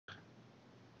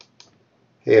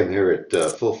Hey, I'm here at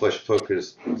Full Flesh Poker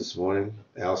this morning,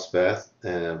 Al Spath,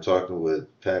 and I'm talking with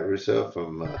Pat Russo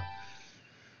from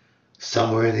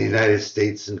somewhere in the United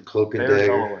States in Cloak and Very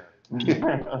Dagger.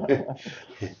 Delaware.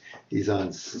 He's on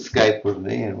Skype with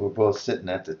me, and we're both sitting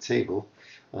at the table.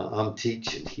 I'm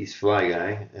teaching, he's Fly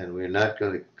Guy, and we're not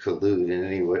going to collude in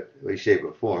any way, shape,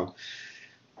 or form.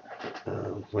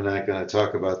 We're not going to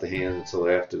talk about the hands until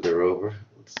after they're over.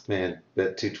 This man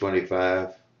bet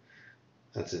 225.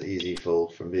 That's an easy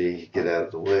fold for me. Get out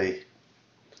of the way.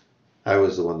 I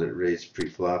was the one that raised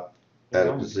pre-flop You out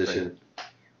of don't need to say it. position.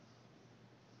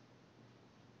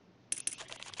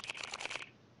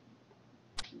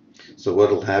 So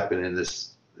what'll happen in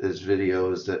this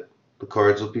video is that the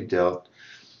cards will be dealt,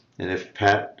 and if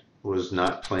Pat was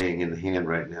not playing in the hand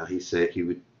right now, he said he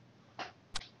would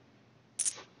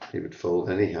fold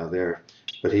anyhow there,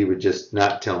 but he would just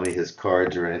not tell me his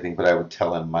cards or anything, but I would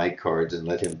tell him my cards and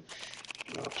let him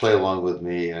play along with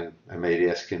me, and I might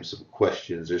ask him some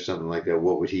questions or something like that.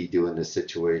 What would he do in this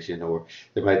situation? Or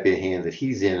there might be a hand that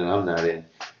he's in and I'm not in,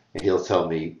 and he'll tell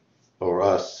me or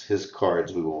us his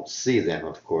cards. We won't see them,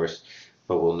 of course,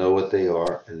 but we'll know what they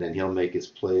are, and then he'll make his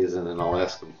plays, and then I'll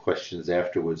ask him questions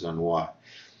afterwards on why.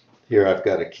 Here I've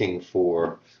got a king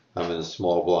four. I'm in a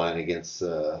small blind against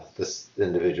this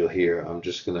individual here. I'm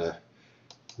just gonna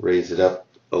raise it up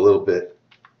a little bit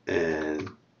and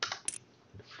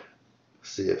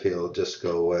see if he'll just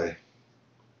go away.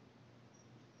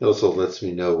 It also lets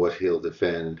me know what he'll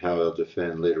defend and how he'll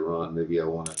defend later on. Maybe I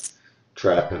want to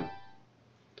trap him.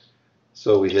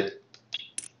 So we hit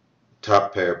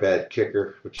top pair, bad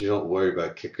kicker, but you don't worry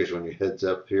about kickers when your head's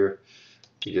up here.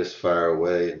 You just fire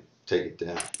away and take it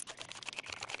down.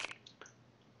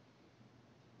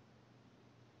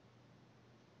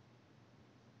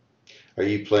 Are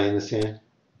you playing this hand?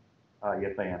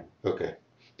 Yes, I am. Okay.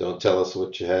 Don't tell us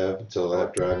what you have until Sure.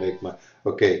 after I make my.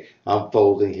 Okay, I'm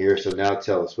folding here, so now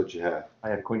tell us what you have. I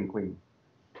have queen, queen.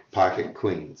 Pocket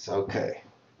queens. Okay.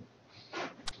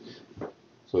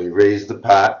 So he raised the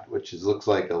pot, which looks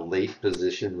like a late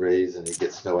position raise, and he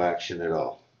gets no action at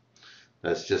all.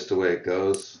 That's just the way it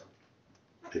goes.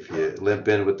 If you limp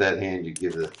in with that hand, you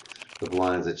give the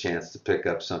blinds a chance to pick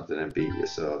up something and beat you.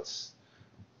 So it's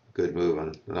a good move,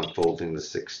 and I'm folding the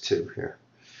 6-2 here.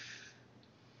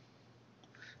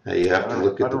 Now you have to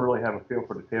look I at don't the. really have a feel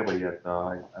for the table yet.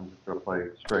 I'm just going to play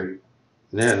straight.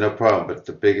 Yeah, no problem. But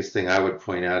the biggest thing I would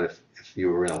point out if you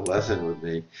were in a lesson with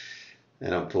me,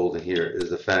 and I'm folding here,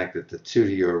 is the fact that the two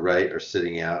to your right are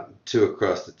sitting out, two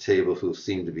across the table who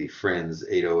seem to be friends,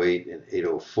 808 and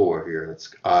 804 here.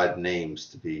 It's odd names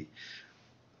to be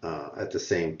at the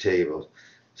same table.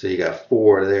 So you got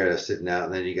four there sitting out,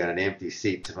 and then you got an empty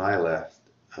seat to my left.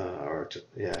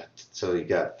 Yeah, so you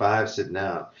got five sitting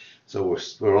out. So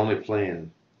we're only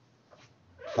playing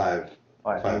five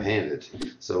I five hand.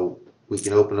 handed. So we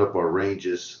can open up our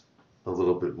ranges a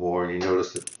little bit more. And you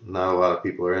notice that not a lot of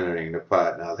people are entering the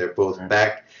pot now. They're both Right.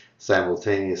 back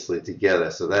simultaneously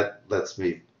together. So that lets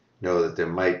me know that there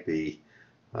might be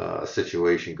a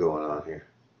situation going on here.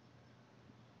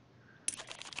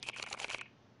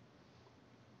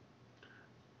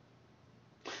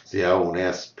 See, I won't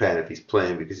ask Pat if he's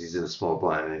playing because he's in a small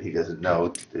blind and he doesn't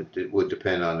know. It would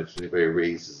depend on if anybody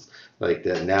raises like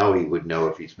that. Now he would know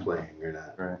if he's playing or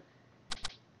not. Right.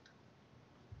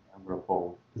 I'm going to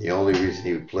fold. The only reason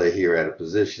he would play here out of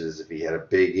position is if he had a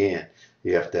big hand.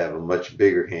 You have to have a much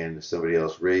bigger hand if somebody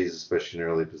else raises, especially in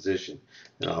early position.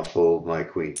 And I'll fold my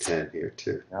queen 10 here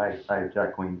too. I have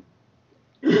jack, queen.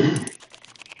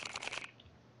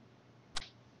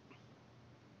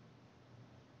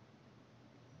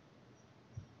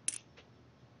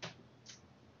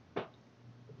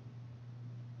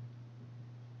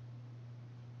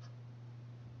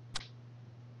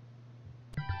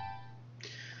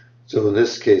 So in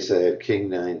this case, I have king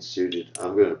 9 suited.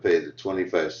 I'm going to pay the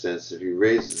 25 cents. If he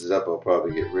raises it up, I'll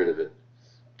probably get rid of it.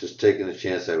 Just taking a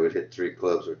chance I would hit 3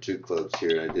 clubs or 2 clubs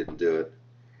here, and I didn't do it.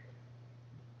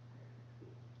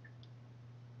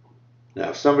 Now,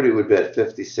 if somebody would bet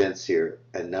 50 cents here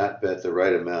and not bet the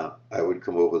right amount, I would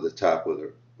come over the top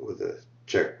with a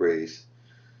check raise.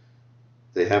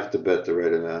 They have to bet the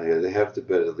right amount here. They have to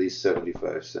bet at least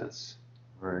 75 cents.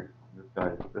 Right.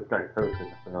 This guy's toasted.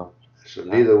 So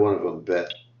neither one of them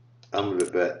bet. I'm going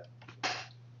to bet.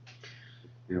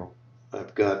 Deal.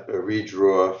 I've got a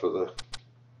redraw for the,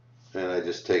 and I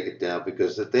just take it down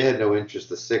because if they had no interest,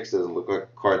 the 6 doesn't look like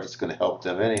a card that's going to help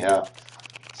them anyhow.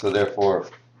 So therefore,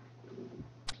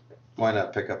 why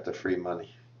not pick up the free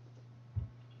money?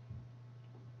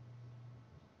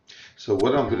 So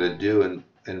what I'm going to do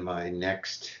in my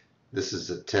next, this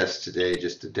is a test today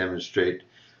just to demonstrate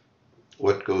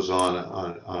what goes on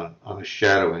a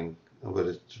shadowing, but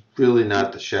it's really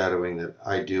not the shadowing that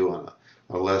I do on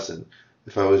a lesson.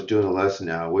 If I was doing a lesson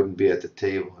now, I wouldn't be at the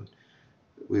table.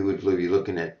 We would be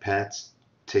looking at Pat's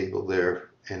table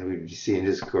there, and we'd be seeing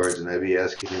his cards, and I'd be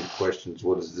asking him questions.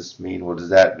 What does this mean? What does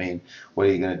that mean? What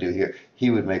are you going to do here?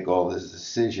 He would make all his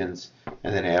decisions,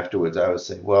 and then afterwards I would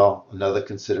say, well, another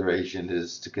consideration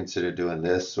is to consider doing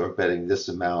this or betting this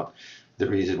amount. The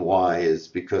reason why is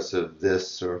because of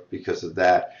this or because of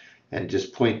that, and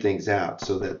just point things out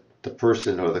so that the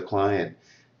person or the client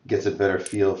gets a better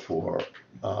feel for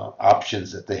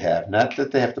options that they have. Not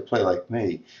that they have to play like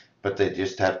me, but they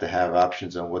just have to have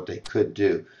options on what they could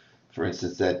do. For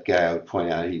instance, that guy, I would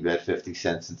point out he bet 50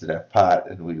 cents into that pot,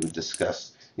 and we would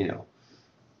discuss,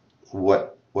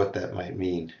 what that might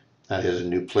mean. Now, there's a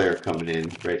new player coming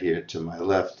in right here to my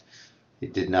left. He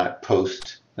did not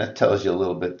post. That tells you a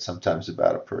little bit sometimes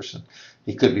about a person.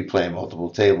 He could be playing multiple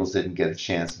tables, didn't get a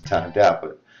chance and timed out,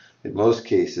 but in most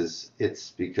cases,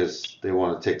 it's because they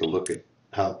want to take a look at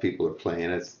how people are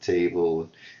playing at the table and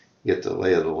get the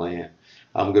lay of the land.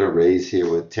 I'm going to raise here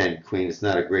with 10 queen. It's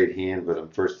not a great hand, but I'm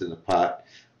first in the pot.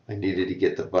 I needed to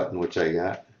get the button, which I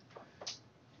got.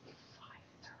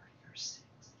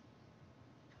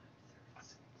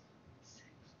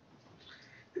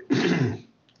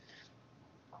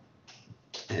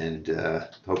 And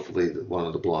hopefully one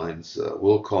of the blinds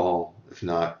will call. If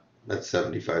not, that's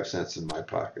 75 cents in my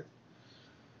pocket.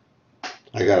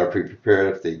 I got to pre-prepare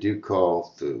if they do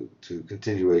call to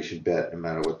continuation bet, no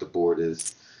matter what the board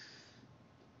is.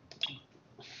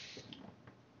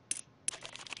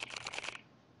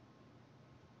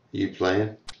 You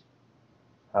playing?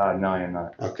 No, I'm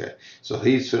not. Okay, so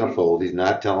he's gonna fold. He's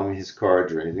not telling me his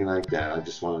cards or anything like that. I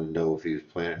just wanted to know if he was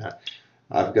playing or not.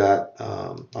 I've got,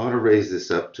 I'm gonna raise this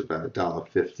up to about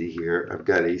 $1.50 here. I've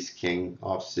got ace king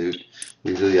offsuit.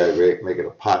 Usually I make it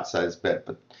a pot size bet,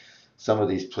 but some of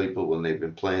these people, when they've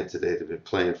been playing today, they've been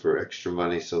playing for extra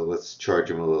money, so let's charge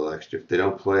them a little extra. If they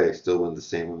don't play, I still win the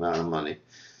same amount of money.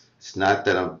 It's not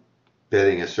that I'm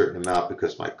betting a certain amount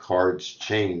because my cards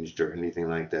changed or anything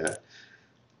like that.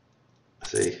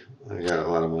 See, I got a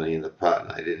lot of money in the pot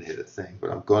and I didn't hit a thing, but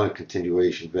I'm going to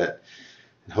continuation bet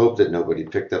and hope that nobody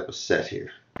picked up a set here.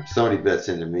 If somebody bets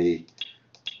into me,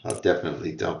 I'll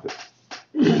definitely dump it.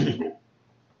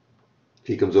 If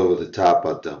he comes over the top,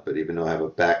 I'll dump it, even though I have a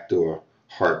backdoor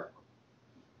heart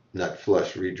nut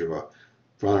flush redraw.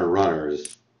 Runner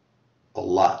is a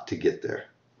lot to get there.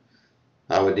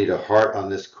 I would need a heart on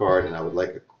this card, and I would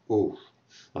like a, ooh,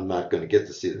 I'm not going to get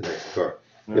to see the next card.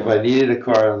 No. If I needed a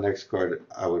card on the next card,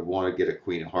 I would want to get a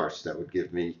queen of hearts. That would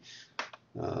give me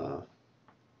the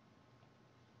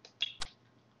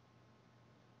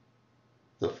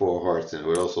four of hearts, and it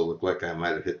would also look like I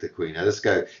might have hit the queen. Now this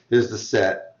guy, here's the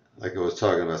set, like I was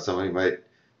talking about. Somebody might,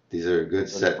 these are good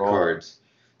set cards.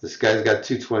 This guy's got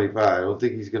 225. I don't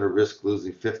think he's going to risk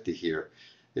losing 50 here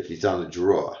if he's on a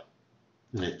draw.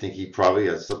 And I think he probably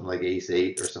has something like ace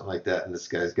 8 or something like that, and this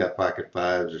guy's got pocket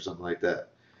 5s or something like that.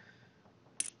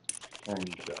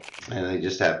 And they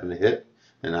just happen to hit,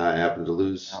 and I happen to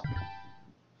lose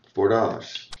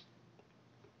 $4.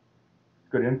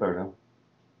 Good info, though.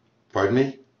 Pardon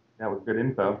me? That was good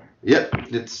info.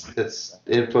 Yep, it's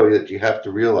info that you have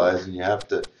to realize, and you have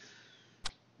to,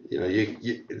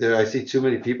 there. I see too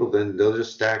many people. Then they'll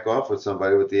just stack off with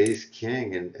somebody with the ace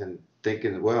king and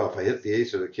thinking, well, if I hit the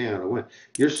ace or the king, I'm gonna win.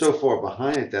 You're so far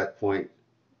behind at that point.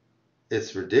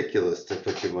 It's ridiculous to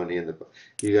put your money in the.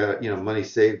 You got, money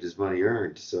saved is money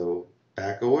earned. So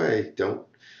back away. Don't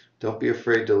be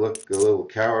afraid to look a little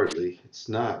cowardly. It's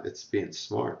not. It's being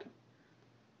smart.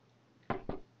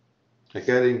 Like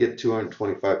I didn't get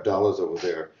 $225 over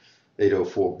there,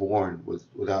 804 born,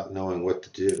 without knowing what to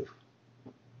do.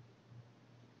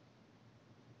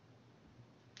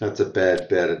 That's a bad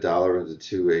bet, $1 into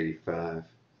 285.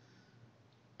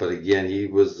 But again, he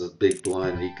was a big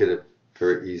blind. He could have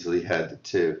very easily had the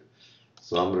 2.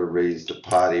 So I'm going to raise the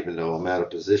pot, even though I'm out of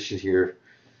position here.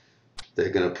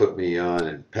 They're going to put me on,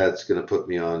 and Pat's going to put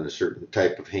me on a certain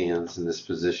type of hands in this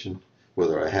position,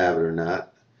 whether I have it or not.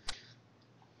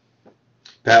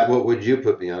 Pat, what would you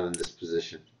put me on in this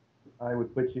position? I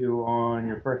would put you on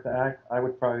your first act. I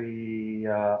would probably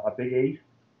a big ace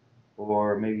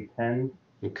or maybe 10.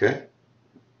 Okay.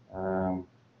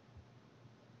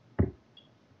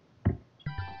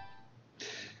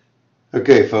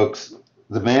 Okay, folks.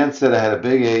 The man said I had a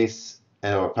big ace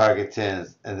and or pocket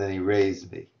 10s, and then he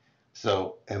raised me.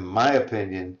 So, in my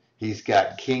opinion, he's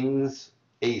got kings,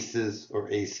 aces,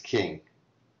 or ace king.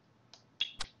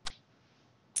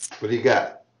 What do you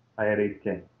got? I had ace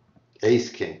king. Ace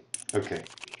king. Okay.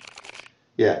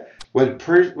 Yeah. when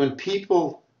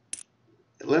people,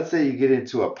 let's say you get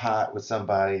into a pot with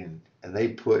somebody and they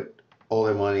put all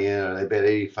their money in, or they bet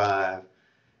 85,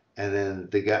 and then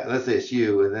the guy, let's say it's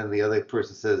you, and then the other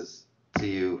person says to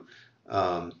you,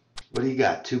 um, "What do you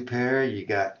got? Two pair? You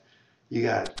got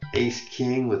ace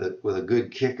king with a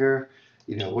good kicker.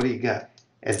 What do you got?"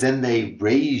 And then they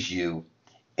raise you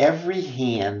every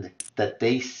hand that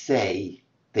they say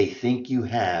they think you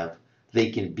have, they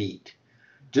can beat.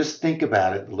 Just think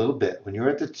about it a little bit. When you're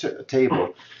at the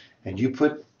table and you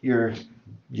put your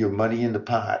money in the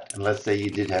pot, and let's say you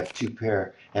did have two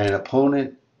pair, and an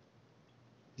opponent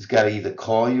has got to either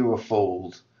call you or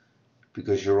fold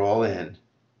because you're all in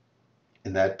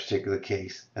that particular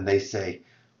case, and they say,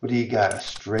 "What do you got? A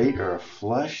straight or a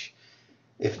flush?"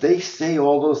 If they say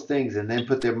all those things and then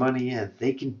put their money in,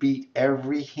 they can beat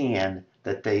every hand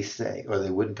that they say, or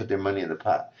they wouldn't put their money in the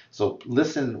pot. So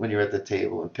listen when you're at the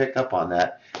table and pick up on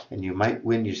that, and you might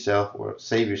win yourself or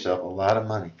save yourself a lot of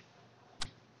money.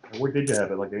 What did you have?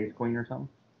 It like ace queen or something?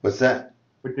 What's that?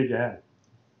 What did you have?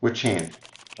 Which hand?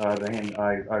 The hand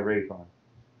I raised on.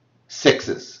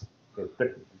 Sixes. Yeah,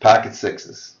 six. Pocket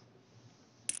sixes.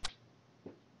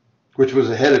 Which was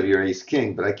ahead of your ace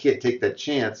king, but I can't take that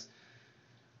chance.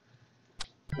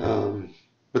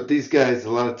 But these guys, a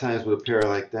lot of times with a pair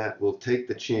like that, will take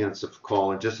the chance of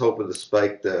calling, just hoping to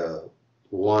spike the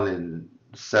 1 in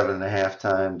 7.5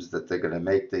 times that they're going to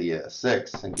make the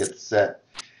six and get the set.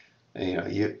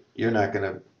 And, you're not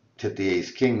going to hit the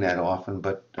ace king that often,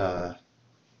 but a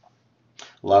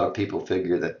lot of people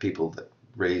figure that people that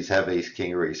raise have ace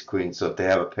king or ace queen. So if they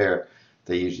have a pair,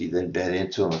 they usually then bet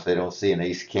into them if they don't see an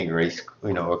ace king or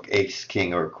ace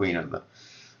king or a queen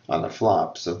on the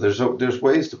flop. So there's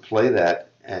ways to play that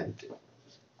and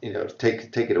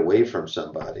take it away from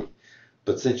somebody.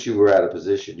 But since you were out of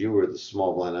position, you were the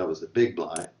small blind, I was the big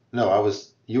blind. No,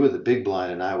 you were the big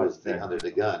blind and I was the under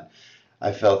the gun.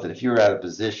 I felt that if you were out of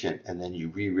position and then you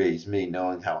re-raised me,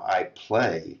 knowing how I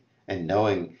play and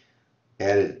knowing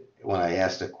added when I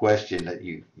asked a question that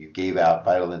you gave out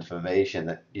vital information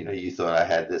that you thought I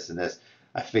had this and this,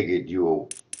 I figured you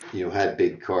had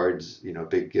big cards,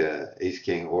 big ace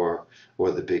king or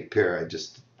the big pair. I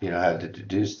just had to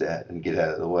deduce that and get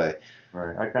out of the way.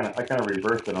 Right. I kind of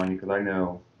reversed it on you because I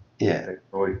know Yeah, they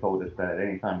always told us that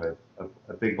anytime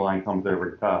a big blind comes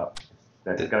over the top,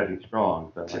 that it's got to be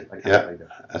strong. So I kind of yeah, played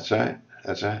that. that's right.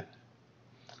 That's right.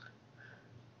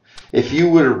 If you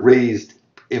would have raised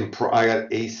I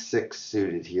got ace six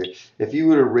suited here. If you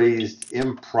would have raised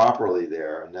improperly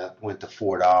there and that went to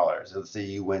 $4, let's say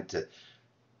you went to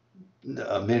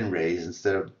a min raise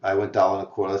instead of I went dollar and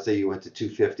a quarter. Let's say you went to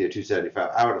 250 or 275.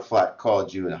 I would have flat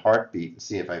called you in a heartbeat and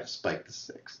see if I spiked the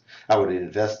six. I would have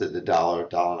invested the dollar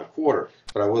and a quarter,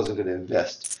 but I wasn't going to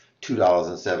invest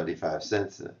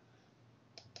 $2.75 in it.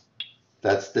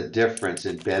 That's the difference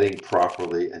in betting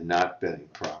properly and not betting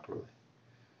properly.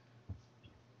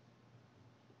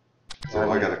 So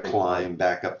I got to climb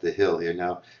back up the hill here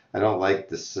now. I don't like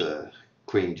this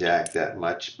Queen Jack that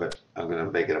much, but I'm going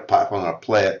to make it a pot. If I'm going to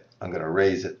play it, I'm going to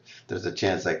raise it. There's a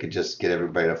chance I could just get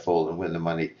everybody to fold and win the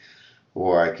money,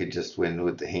 or I could just win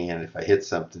with the hand if I hit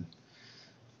something.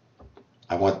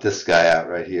 I want this guy out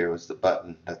right here was the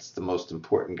button. That's the most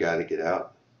important guy to get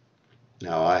out.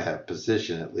 Now I have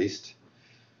position at least.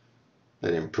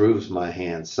 That improves my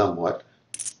hand somewhat.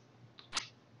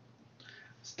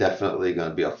 It's definitely going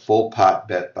to be a full pot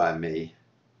bet by me,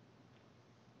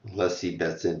 unless he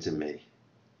bets into me.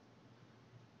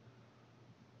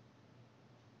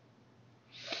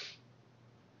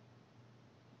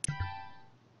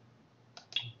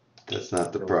 That's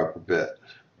not the proper bet.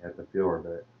 Yeah, it's a fewer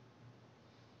bet.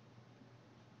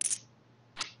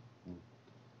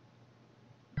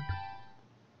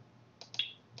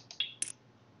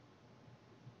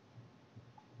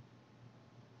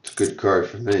 It's a good card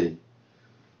for me.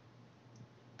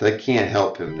 But I can't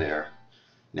help him there.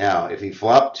 Now, if he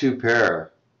flopped two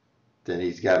pair, then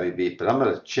he's got me beat. But I'm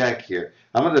going to check here.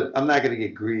 I'm not going to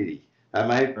get greedy. I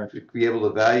might be able to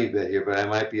value bet here, but I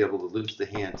might be able to lose the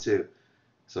hand too.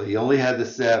 So he only had the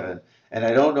 7, and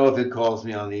I don't know if it calls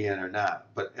me on the in or not.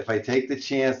 But if I take the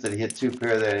chance that he hit two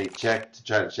pair there and he checked to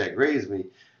try to check raise me,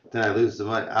 then I lose the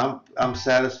money. I'm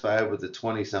satisfied with the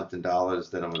 20-something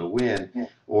dollars that I'm going to win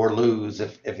or lose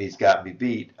if he's got me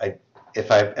beat. If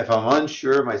I'm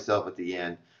unsure of myself at the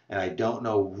end and I don't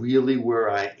know really where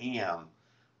I am,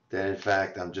 then in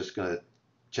fact I'm just going to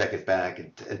check it back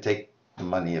and take the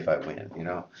money if I win.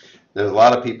 There's a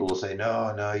lot of people who say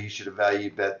no, you should have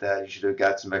value bet that, you should have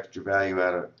got some extra value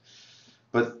out of it.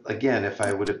 But again, if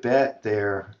I would have bet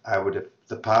there,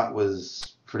 the pot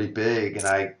was pretty big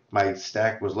and my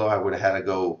stack was low, I would have had to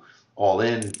go all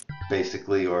in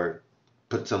basically, or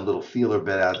put some little feeler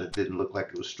bet out that didn't look like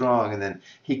it was strong, and then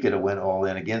he could have went all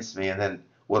in against me. And then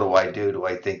what do I do? Do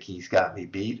I think he's got me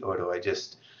beat, or do I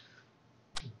just,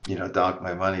 donk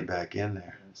my money back in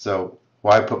there? So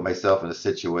why put myself in a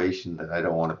situation that I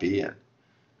don't want to be in?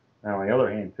 Now, on the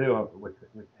other hand, too, with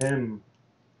him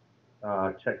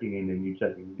checking in and you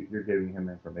checking, you're giving him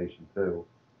information too.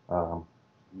 Um,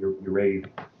 you raise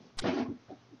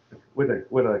with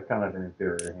a kind of an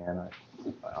inferior hand.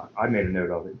 I made a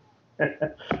note of it.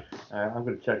 I'm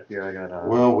gonna check here. I got.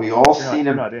 Well, we all seen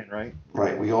You're him, not in, right?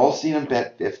 right? We all seen him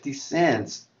bet 50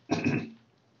 cents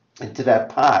into that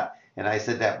pot, and I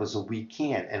said that was a weak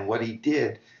hand. And what he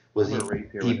did was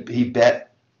he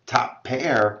bet top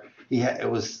pair. It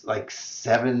was like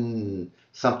seven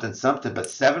something something, but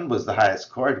seven was the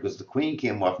highest card because the queen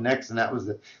came off next, and that was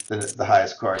the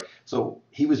highest card. So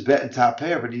he was betting top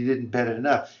pair, but he didn't bet it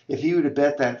enough. If he would have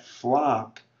bet that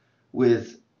flop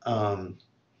with $3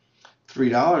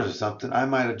 or something, I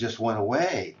might have just went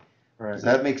away. Right. So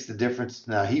that makes the difference.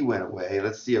 Now he went away.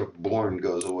 Let's see if Bourne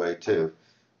goes away too.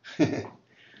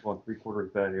 Well,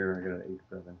 3/4 bet here, and I got an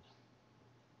 8-7.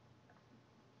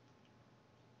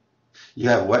 You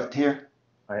have what here?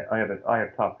 I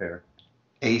have top pair.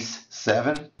 Ace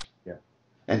 7? Yeah.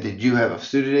 And did you have a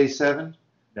suited ace 7?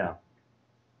 No.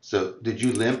 So did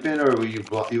you limp in, or were you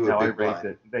No, I big raised blind?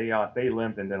 it. They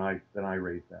limped, and then I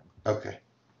raised them. Okay.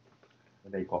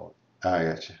 And they call I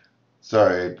gotcha.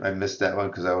 Sorry, I missed that one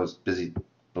because I was busy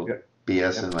Yep.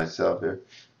 BSing myself here.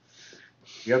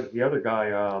 it. The other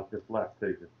guy just left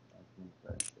too.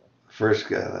 First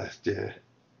guy left, yeah.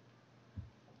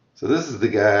 So this is the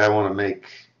guy I want to make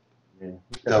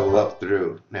double up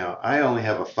through. Now, I only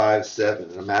have a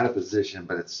 5-7, and I'm out of position,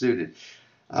 but it's suited.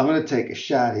 I'm going to take a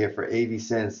shot here for 80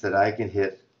 cents that I can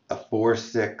hit a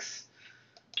 4-6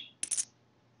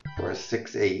 or a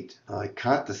 6-8. I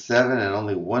caught the 7 and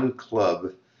only one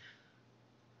club.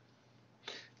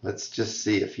 Let's just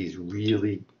see if he's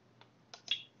really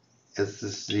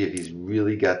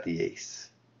got the ace.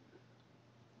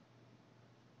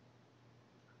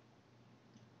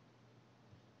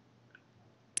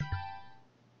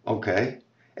 Okay.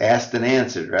 Asked and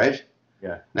answered, right?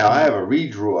 Yeah. Now I have a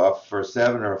redraw for a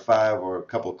 7 or a 5 or a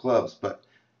couple clubs, but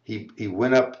he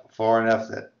went up far enough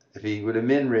that if he would have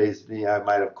min raised me, I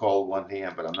might have called one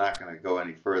hand, but I'm not going to go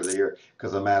any further here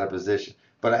because I'm out of position.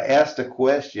 But I asked a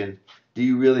question, do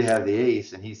you really have the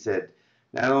ace? And he said,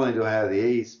 not only do I have the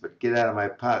ace, but get out of my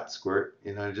pot, squirt.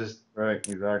 Just right,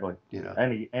 exactly.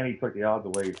 And he took the odds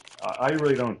away. I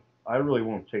really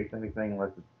won't chase anything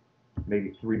unless it's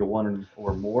maybe 3-1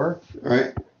 or more.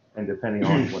 Right. And depending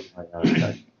on what I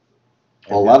check.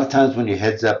 Well, a lot of times when you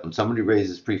heads up, when somebody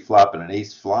raises pre-flop and an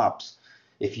ace flops,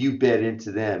 if you bet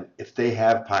into them, if they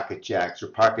have pocket jacks or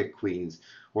pocket queens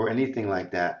or anything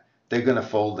like that, they're going to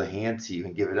fold the hand to you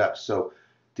and give it up. So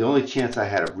the only chance I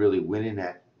had of really winning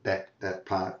that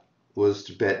pot was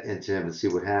to bet into him and see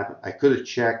what happened. I could have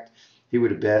checked, he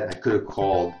would have bet, and I could have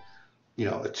called, a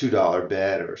 $2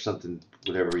 bet or something,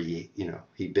 whatever he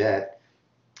bet,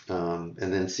 and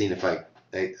then seen if I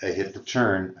hit the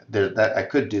turn. That I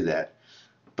could do that,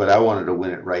 but I wanted to win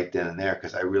it right then and there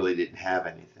because I really didn't have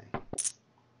anything.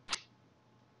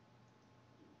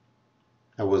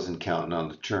 I wasn't counting on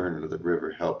the turn or the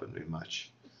river helping me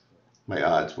much. My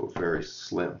odds were very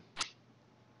slim.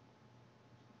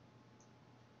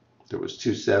 There was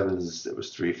 2 7s, there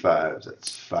was 3 5s.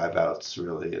 That's 5 outs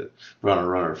really.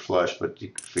 Runner, flush, but you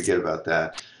can forget about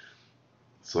that.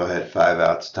 So I had 5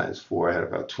 outs times 4. I had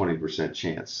about 20%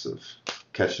 chance of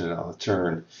catching it on the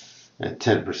turn and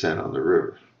 10% on the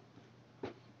river.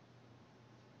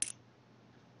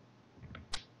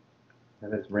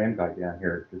 And this Ram guy down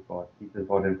here just bought in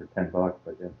for $10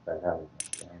 against that house.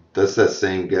 That's that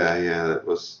same guy, yeah, that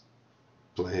was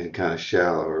playing kind of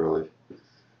shallow early.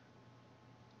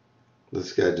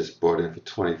 This guy just bought in for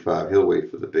 25. He'll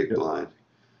wait for the big blind.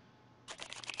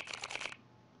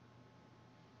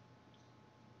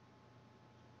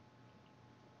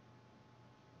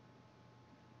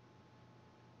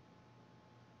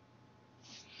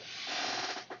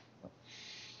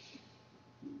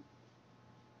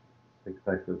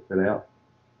 Expect to sit out.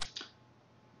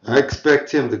 I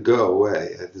expect him to go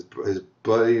away. His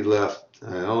buddy left.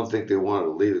 I don't think they wanted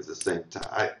to leave at the same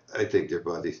time. I think they're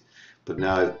buddies. But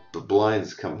now the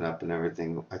blind's coming up and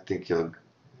everything. I think he'll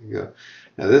go.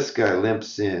 Now this guy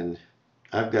limps in.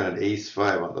 I've got an ace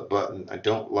 5 on the button. I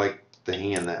don't like the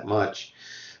hand that much.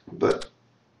 But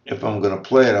if I'm going to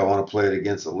play it, I want to play it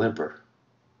against a limper.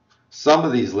 Some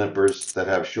of these limpers that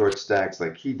have short stacks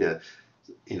like he did,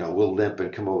 will limp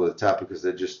and come over the top because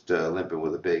they're just limping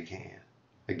with a big hand.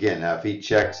 Again, now if he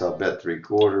checks, I'll bet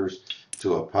 3/4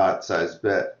 to a pot-sized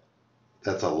bet.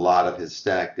 That's a lot of his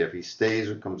stack there. If he stays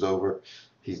or comes over,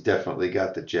 he's definitely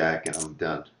got the jack, and I'm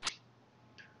done.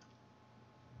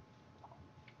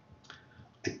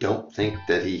 I don't think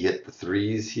that he hit the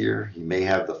threes here. He may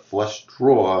have the flush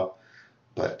draw,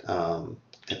 but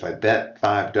if I bet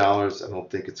 $5, I don't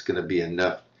think it's going to be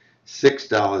enough.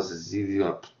 $6 is either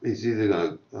going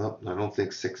to. Well, I don't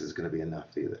think 6 is going to be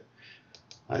enough either.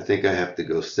 I think I have to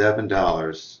go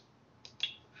 $7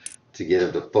 to get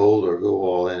him to fold or go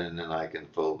all in, and then I can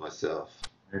fold myself.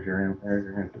 There's your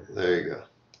answer. There you go.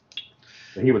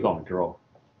 But he was on the draw.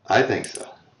 I think so.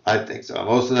 I think so.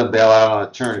 Most of them bail out on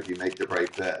a turn if you make the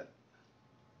right bet.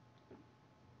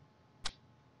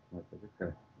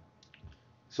 Okay.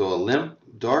 So a limp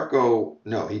Darko.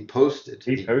 No, he posted.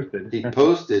 He posted. He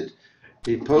posted.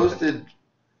 He posted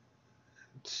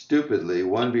stupidly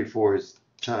one before his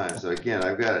time. So again,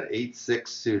 I've got an 8-6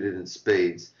 suited in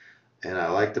spades, and I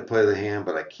like to play the hand,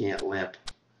 but I can't limp.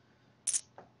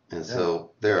 And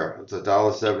so there, it's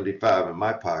 $1.75 in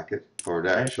my pocket, or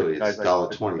actually it's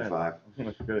 $1.25.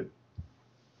 That's good.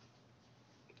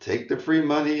 Take the free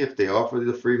money if they offer you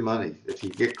the free money. If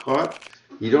you get caught,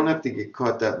 you don't have to get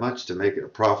caught that much to make it a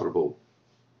profitable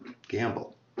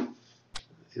gamble.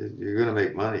 You're going to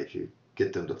make money if you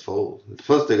get them to fold.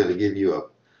 Plus, they're going to give you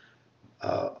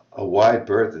a wide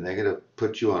berth, and they're going to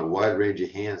put you on a wide range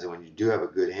of hands. And when you do have a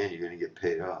good hand, you're going to get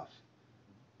paid off.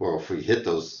 Or if we hit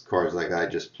those cards like I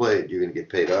just played, you're going to get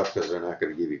paid off because they're not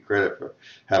going to give you credit for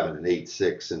having an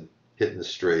 8-6 and hitting the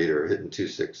straight or hitting 2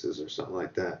 6s or something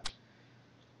like that.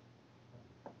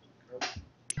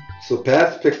 So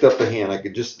Pat picked up a hand. I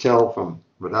could just tell from,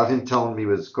 without him telling me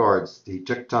his cards, he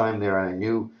took time there, and I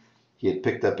knew he had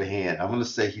picked up a hand. I'm going to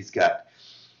say he's got,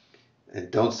 and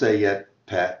don't say yet,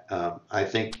 Pat, I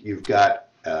think you've got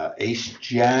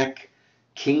ace-jack,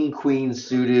 king-queen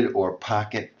suited, or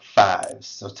pocket fives.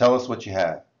 So tell us what you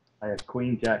have. I have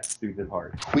queen-jack suited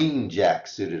heart. Queen-jack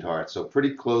suited heart. So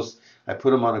pretty close. I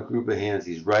put him on a group of hands.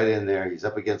 He's right in there. He's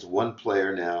up against one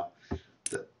player now.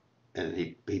 And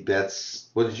he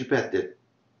bets, what did you bet there?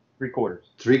 3/4.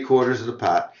 3/4 of the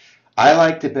pot. I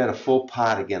like to bet a full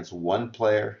pot against one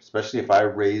player, especially if I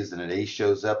raise and an ace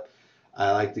shows up.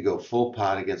 I like to go full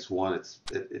pot against one.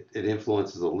 It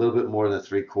influences a little bit more than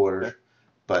 3/4, Okay.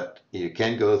 but you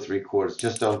can go 3/4.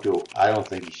 Just don't do. I don't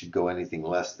think you should go anything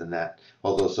less than that.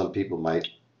 Although some people might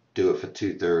do it for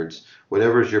 2/3.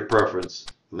 Whatever is your preference,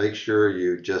 make sure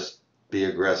you just be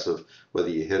aggressive, whether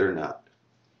you hit or not.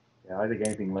 Yeah, I think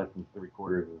anything less than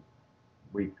 3/4 is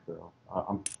weak. So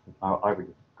I would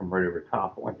just convert over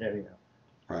top one. Yeah, yeah.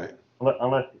 Right.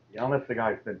 Unless the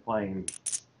guy's been playing.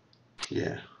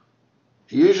 Yeah.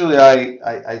 Usually,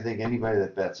 I think anybody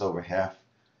that bets over half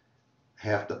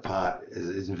the pot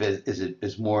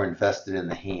is more invested in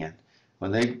the hand.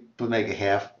 When they make a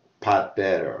half pot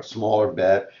bet or a smaller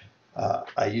bet,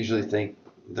 I usually think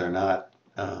they're not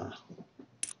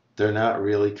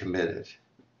really committed.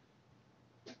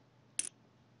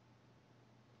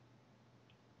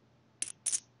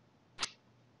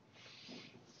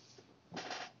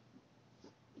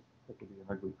 That could be an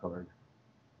ugly card.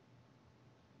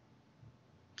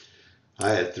 I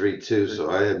had 3-2,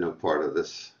 so I had no part of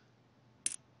this.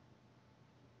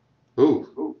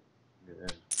 Ooh. Yeah.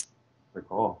 The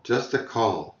call. Just a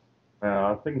call.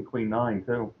 I was thinking queen-9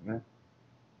 too. Yeah.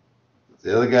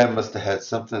 The other guy must have had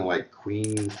something like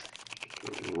queen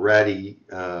ratty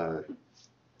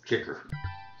kicker.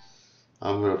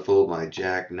 I'm going to fold my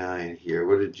jack-9 here.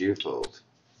 What did you fold?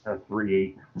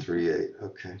 3-8. 3-8.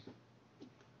 Okay.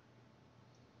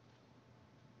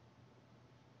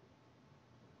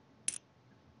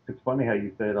 It's funny how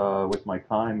you said with my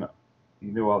time,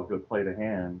 you knew I was going to play the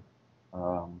hand.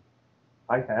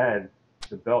 I had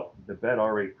the bet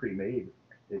already pre-made.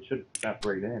 It should snap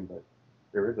right in, but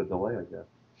there is a delay, I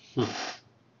guess.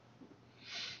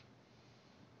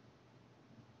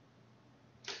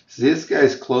 See, this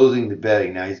guy's closing the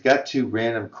betting. Now, he's got 2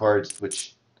 random cards, but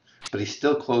he's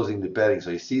still closing the betting.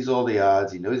 So he sees all the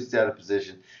odds. He knows he's out of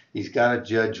position. He's got to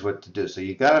judge what to do. So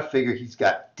you got to figure he's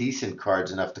got decent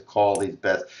cards enough to call these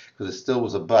bets because it still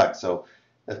was a buck. So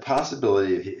the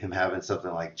possibility of him having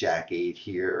something like Jack-8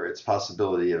 here, or it's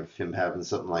possibility of him having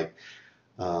something like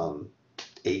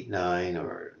 8-9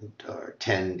 or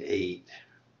 10-8,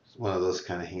 one of those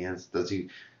kind of hands.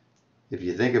 If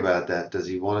you think about that, does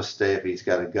he want to stay if he's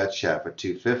got a gut shot for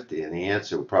 250? And the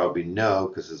answer would probably be no,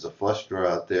 because there's a flush draw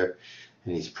out there,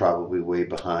 and he's probably way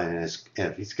behind. And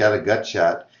if he's got a gut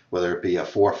shot, whether it be a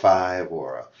 4-5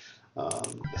 or a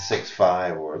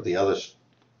 6-5 or the others,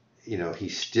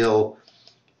 he's still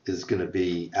is going to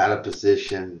be out of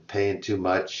position, paying too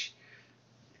much,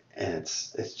 and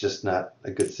it's just not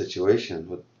a good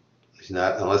situation. He's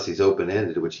not unless he's open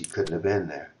ended, which he couldn't have been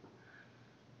there.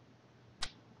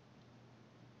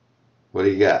 What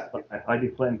do you got? I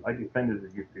defended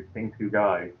your same two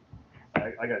guys.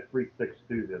 I got 3-6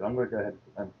 suited. I'm going to go ahead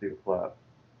and see the flop.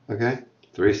 Okay,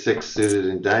 3-6 suited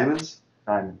in diamonds.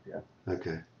 Diamonds, yeah.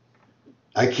 Okay,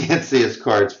 I can't see his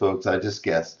cards, folks. I just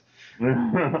guessed.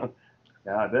 Yeah,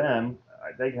 then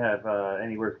they have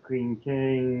anywhere queen,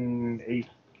 king, ace,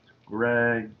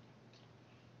 reg,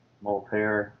 small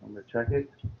pair. I'm going to check it.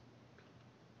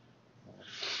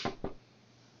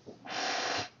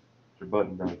 What's your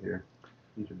button down here?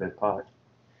 These are bad pot.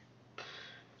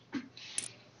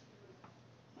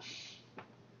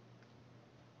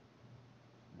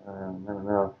 Not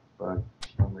enough, but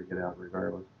I'm going to get out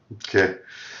regardless. Okay.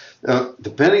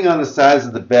 Depending on the size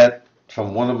of the bet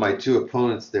from one of my two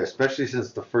opponents there, especially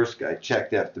since the first guy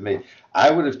checked after me,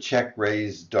 I would have check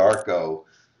raised Darko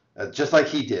just like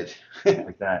he did.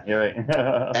 Like that, yeah, right.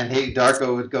 And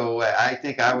Darko would go away. I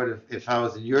think I would have, if I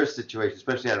was in your situation,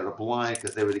 especially out of the blind,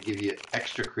 because they would give you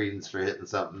extra credence for hitting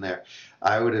something there.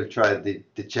 I would have tried the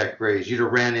check raise. You'd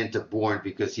have ran into Bourne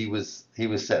because he was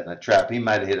setting a trap. He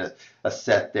might have hit a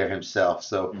set there himself.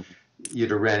 So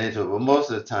you'd have ran into it. But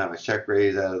most of the time, a check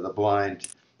raise out of the blind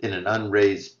in an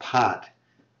unraised pot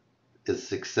is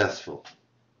successful.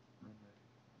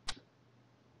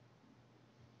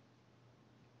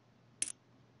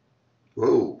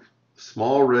 Whoa.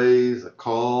 Small raise, a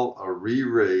call, a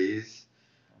re-raise.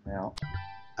 I'm out.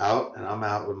 Out, and I'm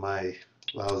out with my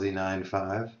lousy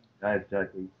 9-5. I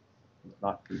exactly.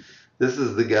 Not too. This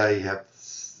is the guy you have.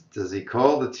 Does he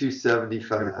call the Gonna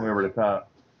 275? come over the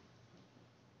top.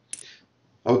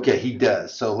 Okay, he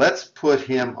does. So let's put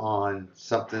him on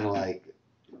something like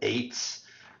eights,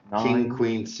 9. king,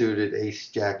 queen suited, ace,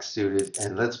 jack suited,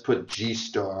 and let's put G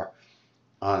star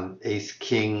on ace,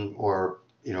 king, or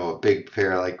a big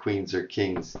pair like queens or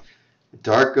kings.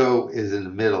 Darko is in the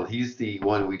middle. He's the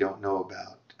one we don't know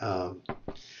about.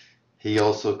 He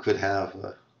also could have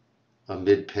a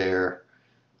mid pair,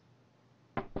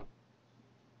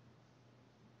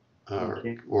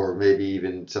 or maybe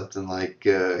even something like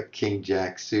king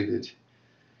jack suited,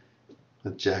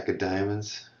 a jack of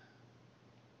diamonds.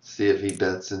 See if he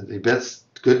bets, and he bets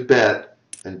good bet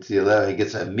until he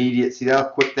gets an immediate. See how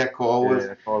quick that call was?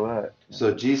 Yeah, I call that. Yeah.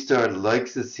 So G star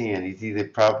likes his hand. He's either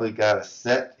probably got a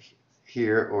set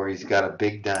here or he's got a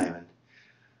big diamond.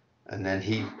 And then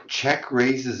he check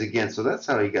raises again. So that's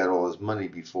how he got all his money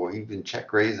before. He'd been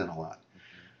check raising a lot.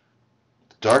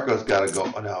 Darko's got to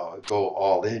go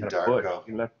all in, Darko.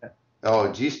 He left that.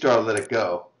 Oh, G star let it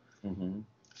go.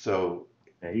 So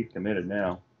yeah, he's committed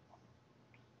now.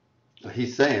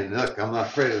 He's saying, look, I'm not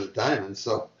afraid of the diamond.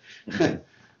 So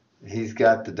he's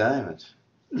got the diamond.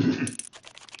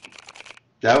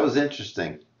 That was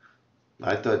interesting.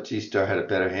 I thought G star had a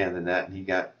better hand than that, and he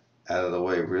got out of the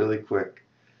way really quick.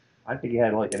 I think he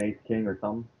had like an ace king or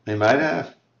something. He might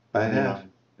have. And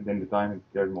then the diamond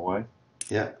scared him away.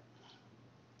 Yeah.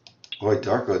 Boy,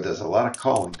 Darko does a lot of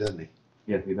calling, doesn't he?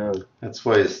 Yes, he does. That's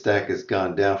why his stack has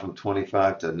gone down from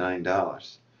 $25 to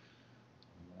 $9.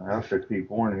 I also see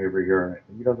Bourne every year.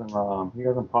 He doesn't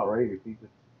pot raise. He's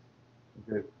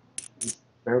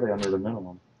barely under the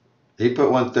minimum. He put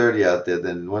 130 out there,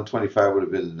 then 125 would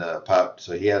have been popped.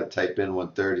 So he had to type in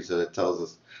 130. So that tells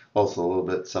us also a little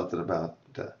bit something about.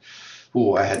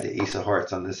 I had the ace of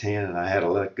hearts on this hand, and I had to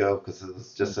let it go because it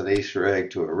was just an ace rag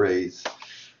to a raise.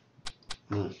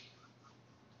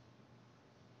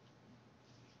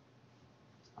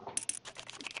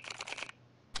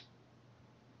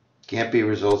 Can't be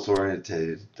results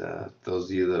oriented. Those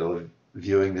of you that are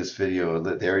viewing this video,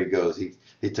 there he goes.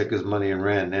 He took his money and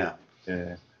ran now.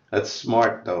 Yeah. That's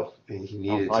smart though. He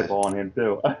needed to. Eyeballing him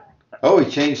too. Oh,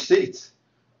 he changed seats.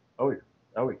 Oh,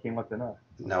 he came up enough.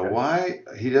 Now why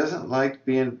he doesn't like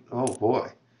being? Oh boy,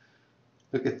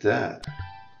 look at that.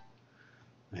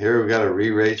 Here we got a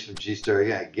re-raise from G star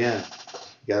again. Again,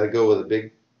 you got to go with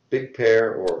a big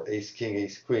pair or ace king,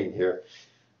 ace queen here.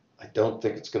 I don't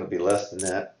think it's going to be less than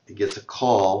that. He gets a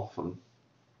call from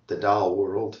the doll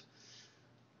world.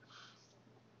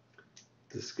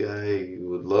 This guy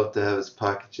would love to have his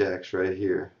pocket jacks right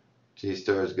here. G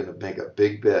star is going to make a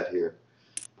big bet here.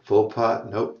 Full pot?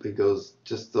 Nope. He goes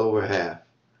just over half.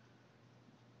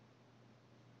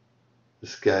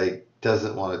 This guy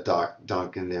doesn't want to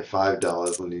dunk in there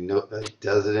 $5 when he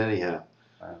does it anyhow.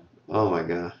 Wow. Oh my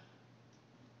God.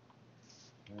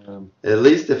 At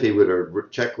least if he would have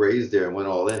check raised there and went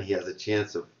all in, he has a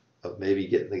chance of maybe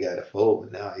getting the guy to fold.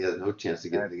 But now he has no chance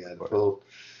of getting the guy to fold.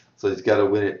 So he's got to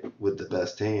win it with the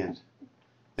best hand.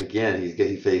 Again, he's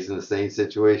facing the same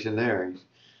situation there.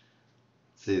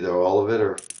 It's either all of it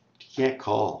or you can't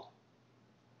call.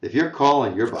 If you're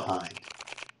calling, you're behind.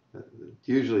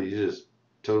 Usually you're just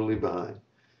totally behind.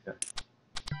 Yeah.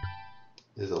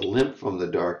 There's a limp from the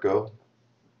Darko.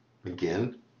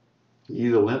 Again, he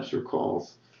either limps or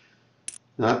calls.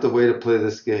 Not the way to play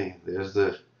this game. There's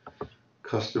the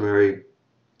customary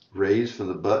raise from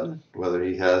the button, whether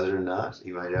he has it or not.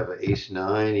 He might have an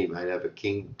ace-9, he might have a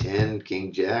king-10,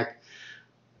 king-jack,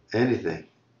 anything.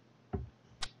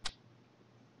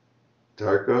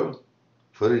 Darko,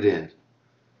 put it in.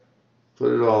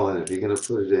 Put it all in if you're going to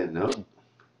put it in. No.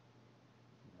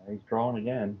 He's drawing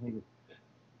again.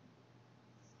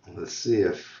 Let's see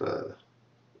if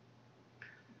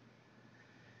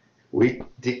Weak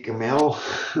Dick Camel,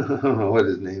 I don't know what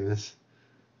his name is.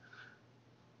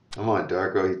 Come on,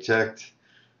 Darko, he checked.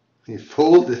 He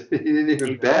folded. He didn't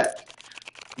even bet.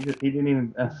 He didn't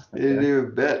even. He didn't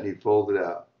even bet, and he folded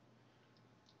out.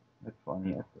 That's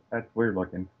funny. That's weird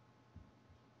looking.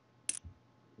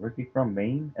 Where's he from?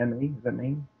 Maine? M.A.? Is that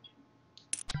Maine?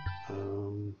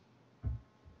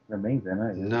 Maine's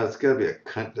M.A. No, it's got to be a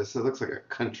country. This looks like a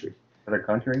country. Is that a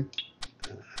country?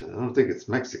 I don't think it's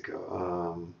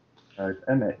Mexico. It's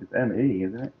M.E.,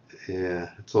 isn't it? Yeah,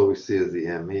 that's all we see is the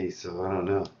M.E., so I don't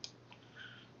know.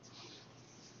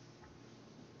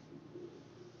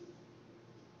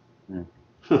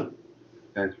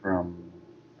 Guy's from.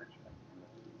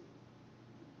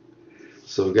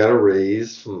 So we got a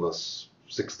raise from a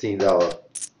 $16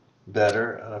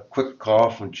 better, a quick call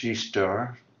from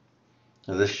G-Star.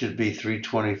 Now this should be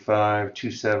 325,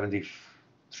 270,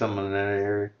 somewhere in that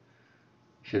area.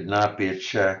 Should not be a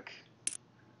check.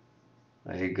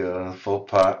 There you go, full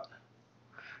pot.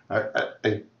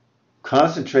 I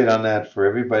concentrate on that for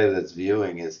everybody that's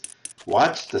viewing is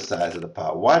watch the size of the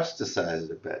pot, watch the size of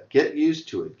the bet, get used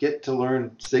to it, get to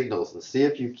learn signals and see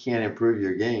if you can improve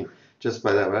your game just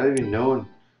by that, without even knowing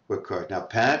what card. Now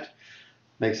Pat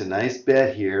makes a nice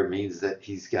bet here, means that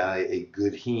he's got a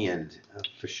good hand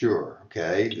for sure,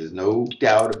 okay? There's no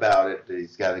doubt about it that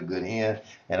he's got a good hand,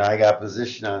 and I got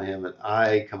position on him, and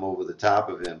I come over the top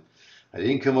of him. I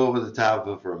didn't come over the top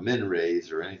of him for a min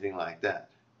raise or anything like that.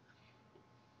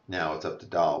 Now it's up to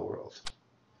Doll World.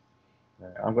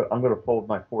 I'm going to fold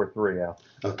my 4-3 out.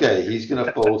 Okay, he's going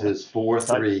to fold his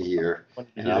 4-3 here,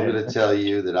 and I'm going to tell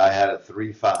you that I had a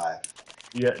 3-5.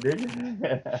 Yeah, did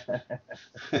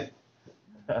you?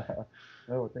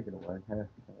 No, we're thinking away.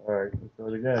 All right, let's do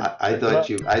it again. I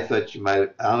thought you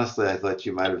might. Honestly, I thought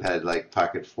you might have had like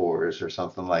pocket fours or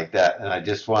something like that. And I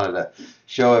just wanted to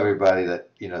show everybody that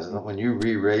when you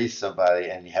re-raise somebody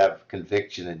and you have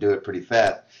conviction and do it pretty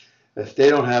fast, if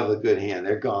they don't have a good hand,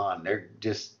 they're gone. They're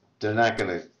not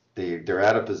gonna. They're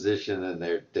out of position and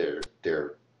their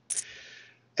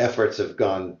efforts have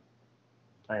gone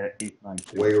I had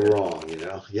ace-9 way wrong. You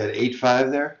had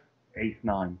 8-5 there.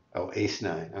 Ace-9. Oh,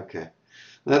 ace-9. Okay.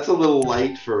 That's a little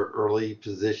light for early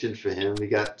position for him. We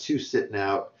got two sitting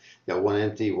out. Got one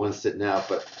empty, one sitting out.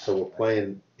 But so we're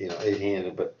playing,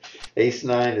 8-handed. But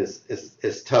ace-9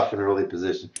 is tough in early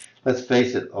position. Let's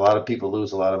face it, a lot of people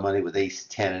lose a lot of money with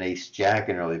ace-10 and ace-jack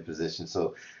in early position.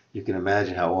 So you can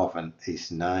imagine how often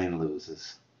ace-9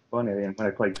 loses. Funny, and when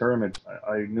I play tournaments,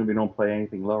 I normally don't play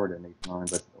anything lower than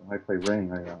ace-9. But when I play ring,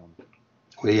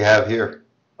 What do you have here?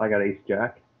 I got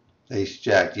ace-jack.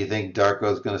 Ace-jack. Do you think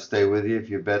Darko's going to stay with you if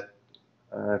you bet?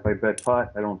 If I bet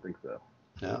pot, I don't think so.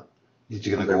 No. He's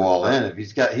going to go all in. If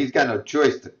he's got no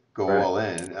choice to go all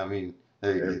in. I mean,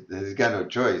 he's got no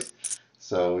choice.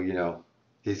 So,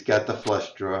 he's got the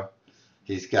flush draw.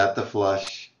 He's got the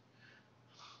flush.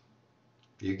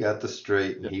 You got the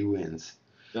straight, and he wins.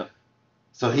 Yeah.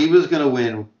 So he was going to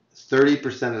win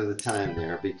 30% of the time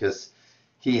there because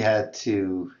he had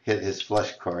to hit his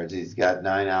flush cards. He's got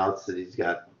 9 outs that he's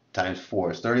got times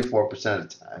 4. It's 34% of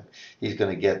the time he's going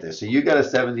to get there. So you got a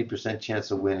 70% chance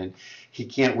of winning. He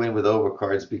can't win with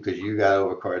overcards because you got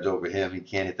overcards over him. He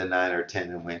can't hit the 9 or 10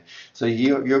 and win. So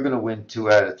you're going to win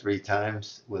 2 out of 3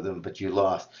 times with him, but you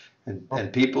lost.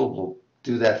 And people will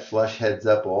do that flush heads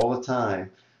up all the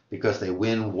time because they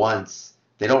win once.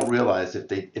 They don't realize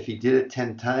if he did it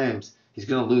 10 times, he's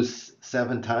going to lose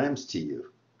 7 times to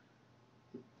you.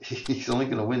 He's only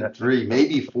going to win 3,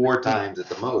 maybe 4 times at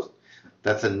the most.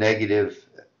 That's a negative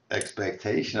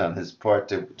expectation on his part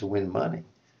to win money.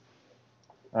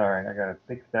 All right, I got a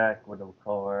big stack with a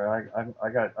color. I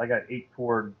got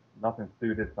 8-4, nothing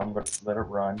suited, so I'm going to let it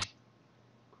run.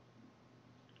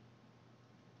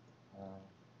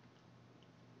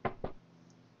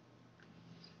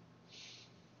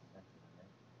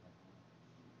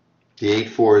 The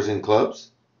 8-4 is in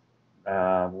clubs?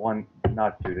 one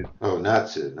not suited. Oh, not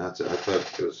suited, not suited. I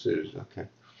thought it was suited. Okay.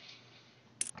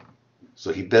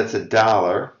 So he bets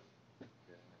 $1.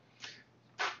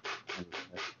 And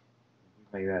he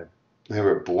may have.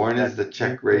 Remember, born as the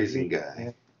check raising Yeah.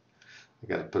 guy. I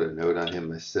got to put a note on him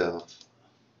myself.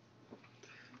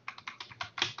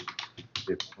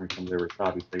 They've been from their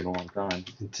wasabi stayed a long time.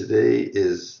 And today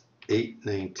is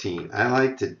 8/19. I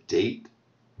like to date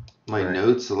my Right.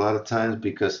 notes a lot of times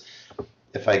because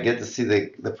if I get to see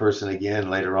the person again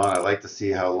later on, I like to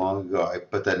see how long ago I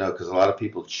put that note because a lot of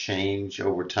people change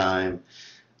over time.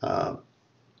 Um,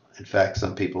 in fact,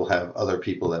 some people have other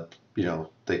people that,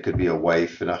 they could be a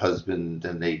wife and a husband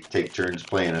and they take turns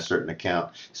playing a certain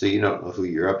account. So you don't know who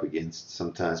you're up against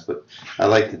sometimes, but I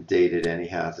like to date it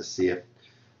anyhow to see if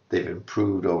they've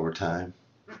improved over time.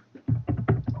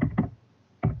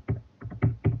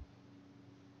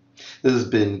 This has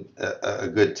been a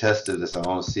good test of this. I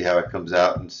want to see how it comes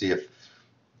out and see if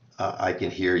I can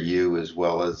hear you as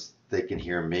well as they can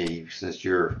hear me since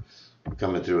you're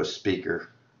coming through a speaker.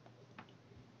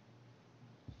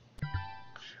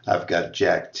 I've got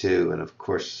Jack 2, and of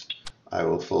course I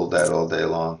will fold that all day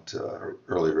long to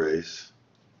early raise.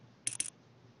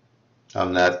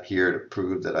 I'm not here to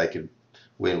prove that I can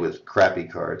win with crappy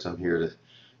cards. I'm here to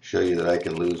show you that I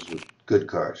can lose with good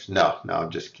cards. No,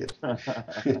 I'm just kidding.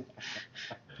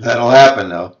 That'll happen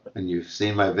though, and you've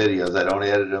seen my videos. I don't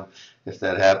edit them. If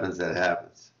that happens, that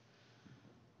happens.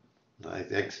 I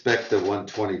expect a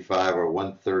 125 or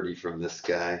 130 from this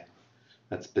guy.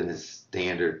 That's been his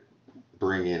standard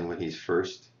bring in when he's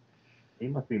first. He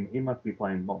must be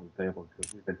playing multi-table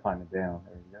because we've been timing down.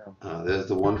 There you go. There's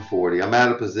the 140. I'm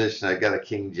out of position. I got a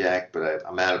king jack, but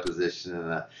I'm out of position.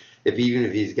 And even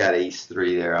if he's got ace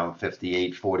 3 there, I'm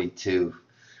 58-42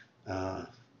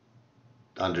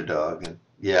 underdog. And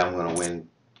yeah, I'm going to win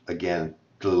again,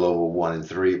 a little over 1 and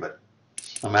 3, but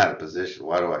I'm out of position.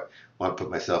 Why do I want to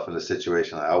put myself in a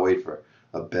situation? I'll wait for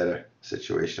a better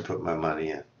situation to put my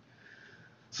money in.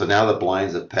 So now the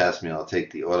blinds have passed me. I'll take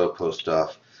the auto post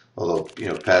off. Although,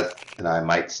 Pat and I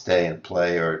might stay and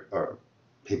play, or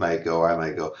he might go, or I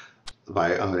might go.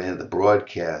 I'm going to end the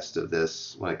broadcast of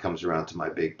this when it comes around to my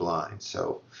big blind.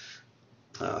 So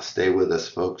stay with us,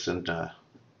 folks, and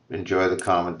enjoy the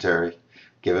commentary.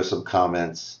 Give us some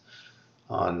comments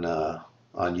on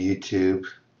YouTube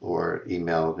or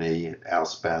email me at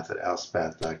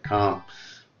alspath@alspath.com.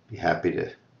 Be happy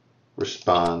to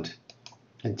respond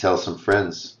and tell some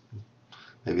friends.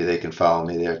 Maybe they can follow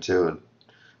me there too and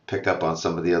pick up on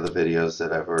some of the other videos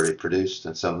that I've already produced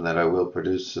and some that I will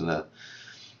produce in the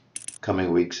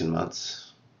coming weeks and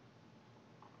months.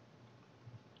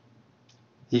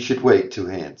 He should wait 2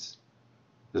 hands.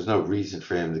 There's no reason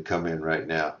for him to come in right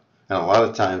now. And a lot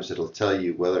of times it'll tell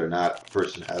you whether or not a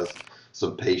person has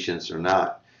some patience or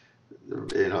not.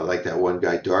 Like that one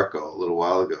guy, Darko, a little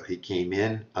while ago. He came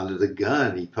in under the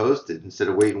gun. He posted instead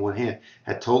of waiting 1 hand.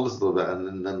 Had told us a little bit,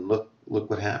 and then look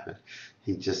what happened.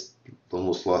 He just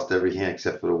almost lost every hand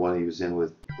except for the one he was in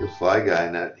with Fly Guy,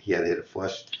 and that he had to hit a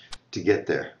flush to get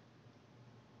there.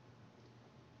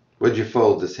 What'd you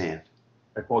fold this hand?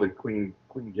 I folded queen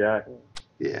jack.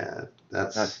 Yeah,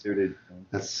 that's not suited.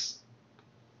 That's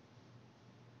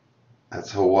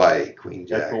Hawaii, queen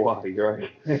jack. That's Hawaii, right?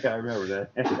 Yeah, I remember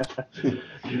that.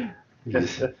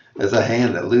 There's a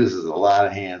hand that loses a lot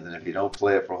of hands, and if you don't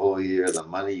play it for a whole year, the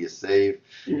money you save,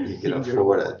 you can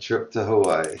afford a trip to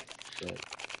Hawaii. Right.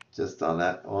 Just on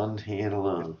that one hand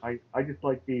alone. I just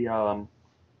like the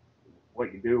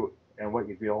what you do and what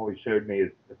you always showed me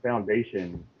is the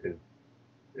foundation is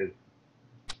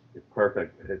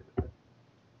perfect. It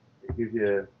gives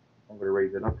you. I'm gonna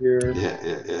raise it up here.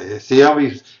 Yeah. See how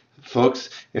folks,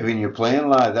 when you're playing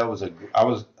live,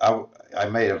 I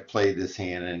may have played this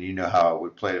hand, and you know how I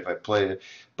would play it if I played it.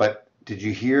 But did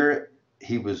you hear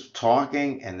he was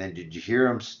talking, and then did you hear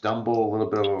him stumble a little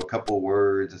bit over a couple of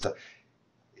words and stuff?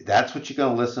 That's what you're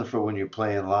gonna listen for when you're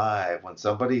playing live. When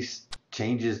somebody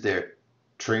changes their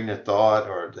train of thought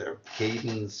or their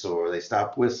cadence or they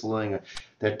stop whistling,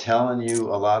 they're telling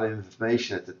you a lot of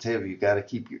information at the table. You got to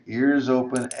keep your ears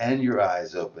open and your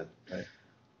eyes open. Right.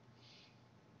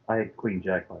 I had queen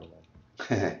jack, by the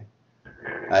way.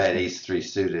 I had ace 3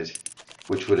 suited,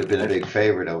 which would have been a big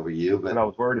favorite over you, but what I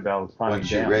was worried about was timing once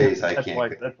you down. raise, I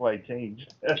can't. That's why I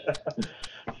changed.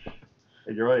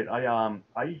 You're right. I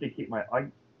usually keep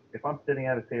if I'm sitting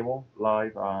at a table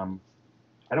live, I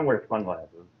don't wear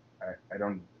sunglasses. I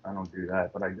don't do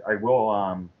that, but I will.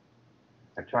 I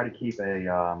try to keep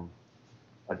a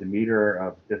demeanor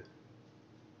of just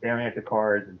staring at the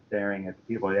cards and staring at the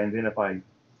people. And then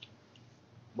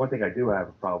one thing I do have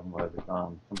a problem with is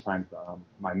sometimes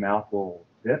my mouth will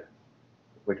dip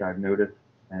which I've noticed,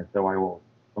 and so I will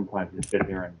sometimes just sit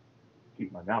there and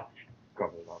keep my mouth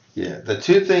covered up. Yeah, the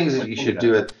two things that Like you look at should that.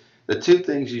 do at the two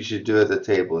things you should do at the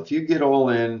table. If you get all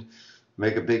in,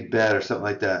 make a big bet or something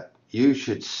like that, you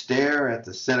should stare at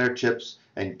the center chips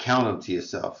and count them to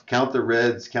yourself. Count the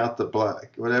reds, count the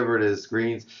black, whatever it is,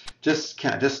 greens. Just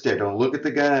count, just stare. Don't look at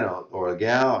the guy or a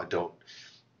gal. Don't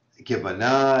give him a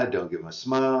nod. Don't give him a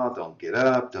smile. Don't get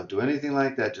up. Don't do anything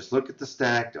like that. Just look at the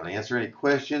stack. Don't answer any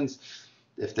questions.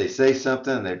 If they say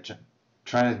something, they're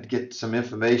trying to get some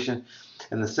information.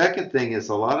 And the second thing is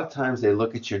a lot of times they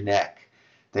look at your neck.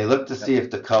 They look to see if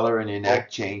the color in your neck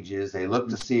changes. They look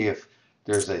to see if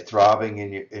there's a throbbing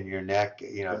in your neck,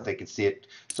 if they can see it.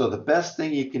 So the best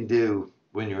thing you can do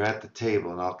when you're at the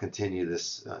table, and I'll continue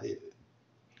this.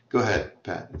 Go ahead,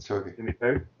 Pat. It's okay. Give me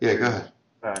food. Yeah, go ahead.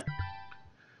 All right.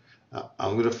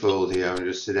 I'm going to fold here. I'm going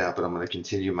to just sit out, but I'm going to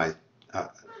continue my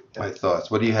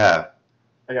thoughts. What do you have?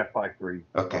 I got 5-3.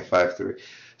 Okay, 5-3.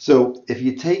 So if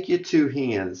you take your two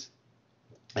hands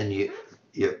and you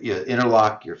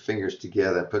interlock your fingers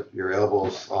together and put your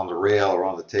elbows on the rail or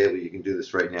on the table, you can do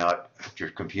this right now at your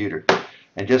computer,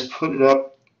 and just put it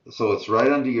up so it's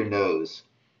right under your nose,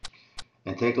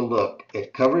 and take a look.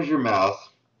 It covers your mouth.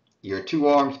 Your two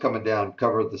arms coming down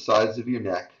cover the sides of your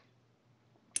neck,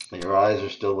 and your eyes are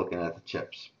still looking at the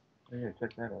chips. Yeah,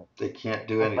 check that out. They can't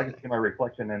do anything. I can see my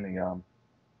reflection in the on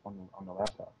the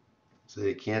laptop. So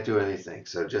you can't do anything.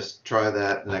 So just try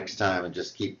that next time and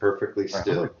just keep perfectly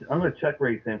still. I'm gonna check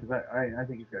raise him because I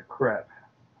think he's got crap.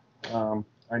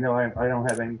 I know I don't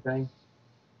have anything,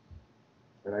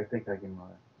 but I think I can.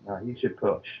 He should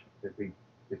push if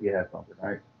he has something,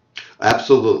 right?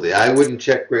 Absolutely. I wouldn't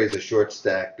check raise a short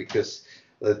stack because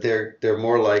they're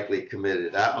more likely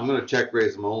committed. I'm going to check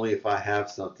raise them only if I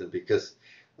have something because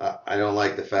I don't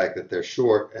like the fact that they're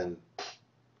short and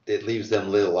it leaves them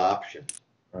little option.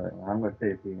 All right, I'm going to see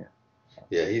if he.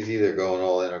 Yeah, he's either going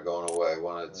all in or going away,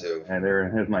 one of the two. And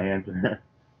here's my answer.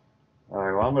 All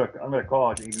right, well I'm gonna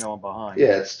call it even though I'm behind.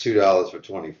 Yeah, it's $2 for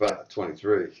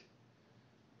 23.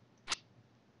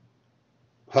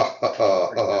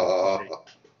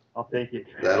 I'll take it.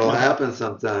 That'll happen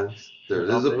sometimes. There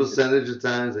is a percentage of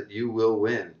times that you will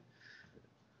win.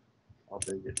 I'll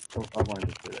take it. I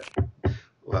wanted to say that.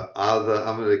 Well,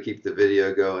 I'm going to keep the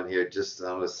video going here. I'm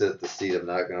going to sit at the seat. I'm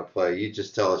not going to play. You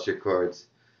just tell us your cards.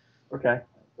 Okay.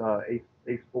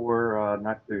 Ace-4,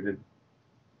 not suited.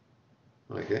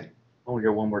 Okay. Only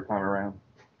go one more time around.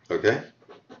 Okay.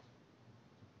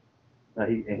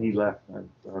 He left.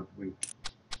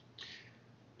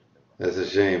 That's a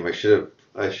shame. I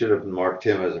should have marked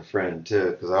him as a friend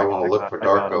too, because I want to look for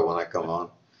Darko when I come on.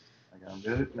 I got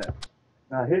him.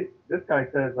 Now this guy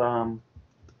says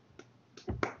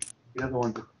he doesn't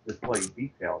want to display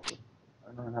details.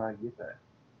 I don't know how I get that.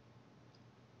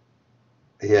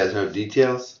 He has no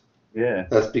details? Yeah.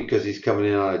 That's because he's coming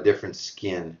in on a different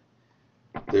skin.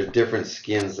 There's different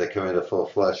skins that come into full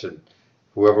flesh, and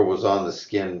whoever was on the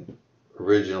skin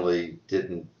originally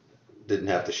didn't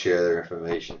have to share their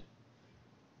information.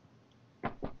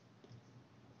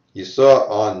 You saw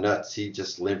on Nuts, he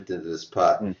just limped into this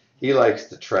pot. He likes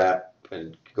to trap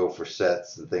and go for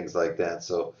sets and things like that.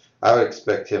 So I would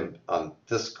expect him on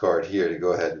this card here to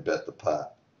go ahead and bet the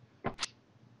pot.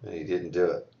 And he didn't do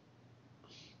it.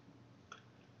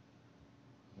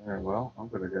 All right, well, I'm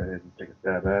going to go ahead and take a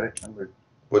stab at it.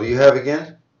 What do you have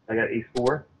again? I got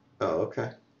Ace-4. Oh, okay.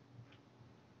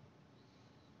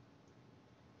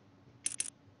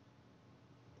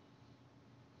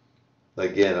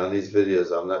 Again, on these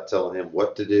videos, I'm not telling him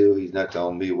what to do. He's not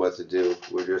telling me what to do.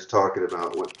 We're just talking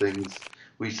about what things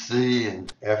we see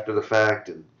and after the fact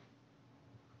and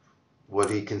what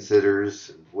he considers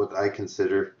and what I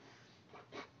consider.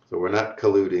 So we're not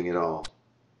colluding at all.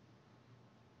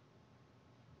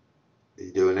 Are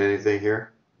you doing anything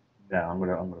here? No, I'm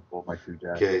gonna pull my 2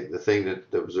 jacks. Okay, the thing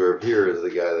to observe here is the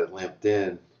guy that limped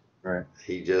in. Right.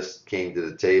 He just came to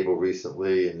the table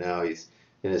recently, and now he's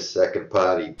in his second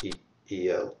pot. He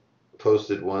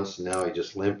posted once, and now he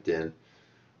just limped in.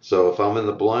 So if I'm in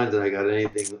the blind and I got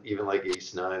anything, even like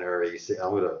Ace-9 or Ace,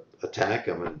 I'm going to attack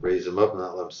him and raise him up and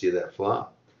not let him see that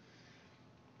flop.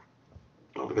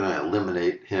 I'm going to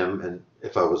eliminate him, and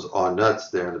if I was on Nuts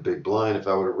there in the big blind, if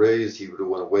I would have raised, he would have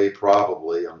went away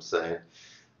probably, I'm saying.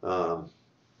 And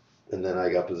then I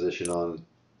got position on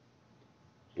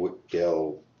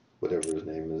Wickel, whatever his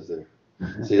name is there.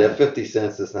 See, that 50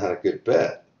 cents is not a good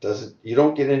bet. You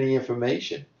don't get any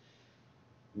information.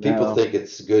 People think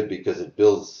it's good because it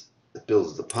builds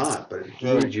the pot, but it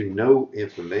gives you no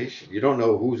information. You don't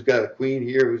know who's got a queen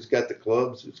here, who's got the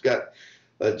clubs, who's got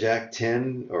a Jack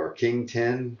 10 or King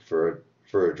 10 for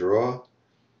a draw.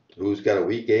 who's got a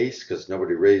weak ace, because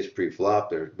nobody raised pre-flop.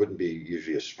 There wouldn't be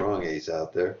usually a strong ace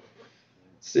out there.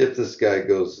 See if this guy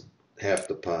goes half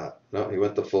the pot. No, he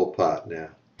went the full pot now.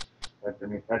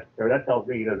 So that tells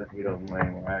me he doesn't lay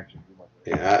any more action.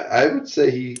 Yeah, I would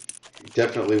say he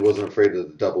definitely wasn't afraid of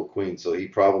the double queen, so he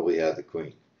probably had the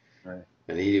queen. Right.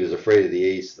 And he was afraid of the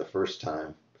ace the first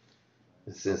time.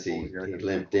 And since Oh, he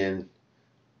limped in,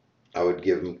 I would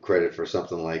give him credit for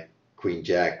something like queen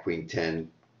jack, queen 10.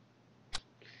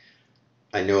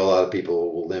 I know a lot of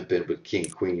people will limp in with king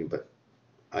queen, but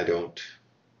I don't.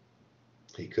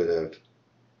 He could have.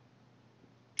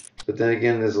 But then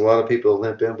again, there's a lot of people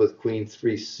limp in with queen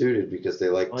 3 suited because they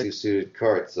like two suited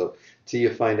cards. So till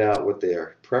you find out what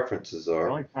their preferences The are.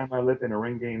 only time I limp in a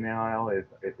ring game now, Al, is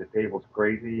if the table's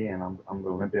crazy and I'm going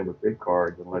to limp in with big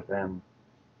cards and let them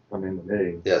come into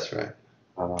me. That's right.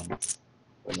 But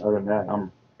other than that,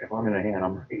 if I'm in a hand,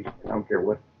 I'm raising. I don't care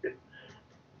what it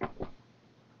is.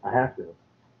 I have to.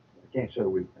 I can't show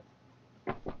weakness.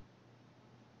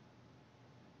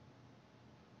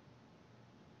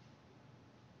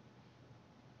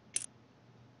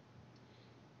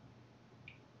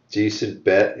 Decent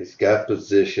bet. He's got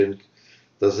position.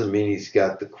 Doesn't mean he's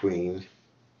got the queen.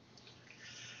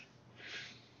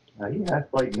 Now he has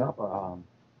lightened up.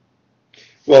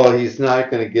 Well, he's not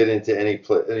going to get into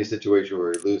any situation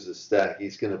where he loses stack.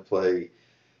 He's going to play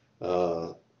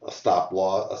a stop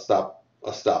loss,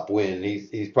 a stop win.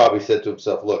 He's probably said to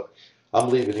himself, "Look, I'm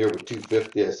leaving here with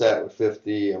 250. I sat with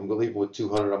 50. I'm leaving with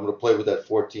 200. I'm going to play with that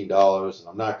 $14, and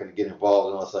I'm not going to get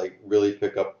involved unless I really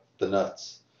pick up the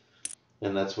nuts."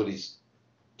 And that's what he's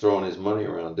throwing his money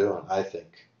around doing, I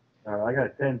think. I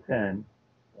got 10-10.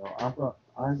 So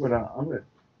I'm gonna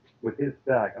with his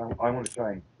stack. I want to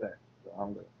try and set. So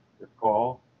I'm gonna just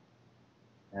call,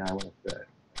 and I want to set.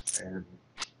 And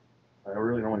I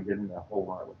really don't want to get into a whole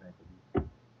lot with him.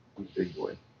 He's big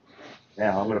boy.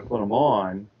 Now I'm going to put him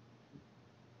on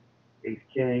ace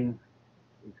king,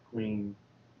 ace queen,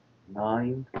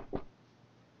 9. So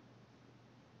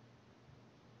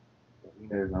he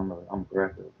knows I'm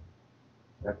aggressive.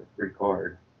 That's a free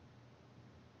card.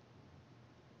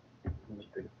 Let's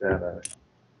take a stab at it.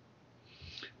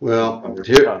 Well,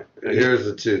 here's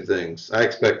the two things. I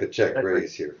expect a check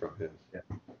raise here from him.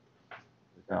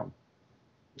 Yeah.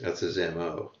 That's his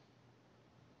MO.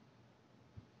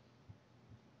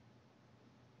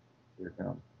 Here it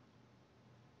comes.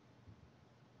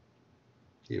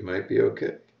 You might be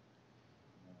okay.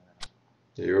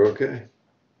 You're okay.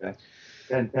 Okay.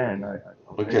 10-10.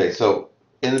 Okay, so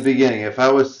in the beginning,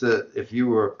 if you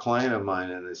were a client of mine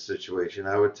in this situation,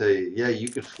 I would tell you, yeah, you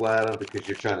could flat him because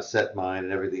you're trying to set mine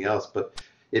and everything else. But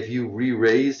if you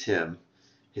re-raise him,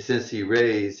 since he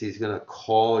raised, he's going to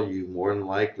call you more than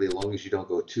likely, as long as you don't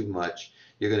go too much.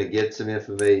 You're going to get some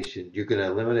information. You're going to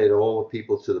eliminate all the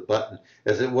people to the button.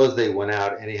 As it was, they went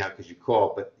out anyhow because you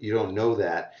called, but you don't know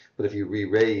that. But if you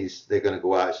re-raise, they're going to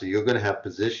go out. So you're going to have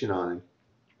position on him.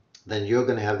 Then you're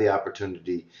going to have the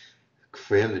opportunity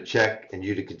for him to check and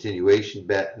you to continuation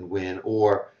bet and win,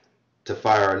 or to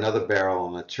fire another barrel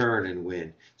on the turn and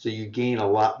win. So you gain a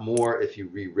lot more if you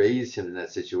re-raise him in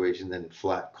that situation than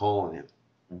flat calling him.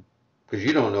 Because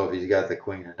you don't know if he's got the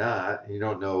queen or not. You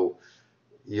don't know.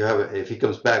 If he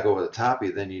comes back over the top of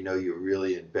you, then you know you're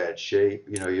really in bad shape.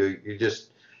 You know, you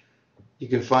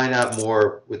can find out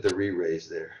more with the re-raise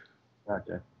there.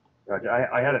 Gotcha.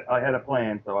 I had a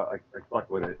plan, so I stuck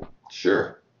with it.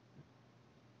 Sure.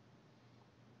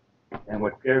 And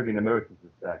what scares me the most is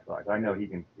his stack size. I know he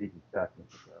can stack me.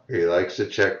 So. He likes to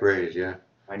check raise, yeah.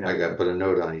 I know. I got to put a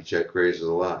note on. He check raises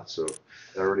a lot, so. It's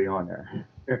already on there.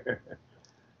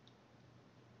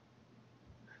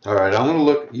 All right, I'm going to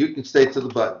look. You can stay to the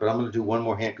button, but I'm going to do one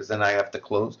more hand because then I have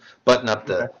to button up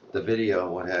the video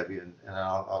and what have you, and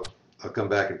I'll come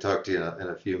back and talk to you in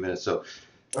a few minutes. So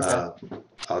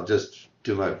I'll just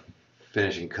do my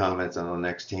finishing comments on the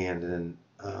next hand and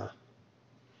then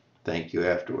thank you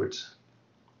afterwards.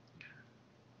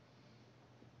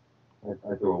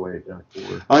 I throw away a jack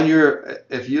forward.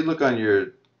 If you look on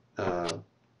your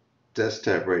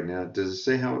desktop right now, does it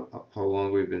say how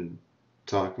long we've been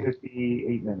talking?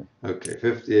 58 minutes. Okay,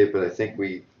 58, but I think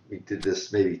we did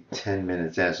this maybe 10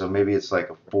 minutes in, so maybe it's like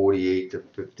a 48 to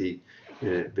 50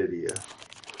 minute video.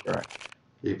 Right.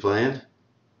 You playing?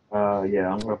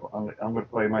 Yeah, I'm gonna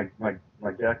play my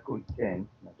jack king,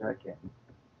 my jack king.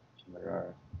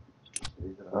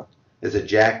 Is it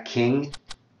Jack King?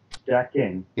 Jack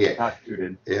king. Yeah. Not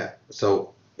suited. Yeah.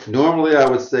 So normally I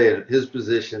would say in his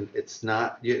position, it's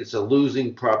a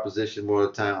losing proposition more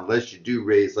of the time unless you do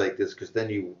raise like this, because then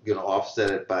you're going to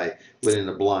offset it by winning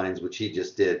the blinds, which he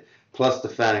just did. plus the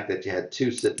fact that you had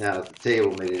two sitting out at the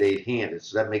table made it eight-handed.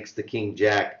 So that makes the king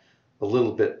jack a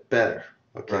little bit better.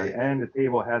 Right, Okay, and the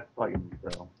table has Titans,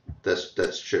 so.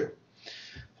 that's true.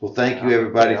 Well, thank Yeah, you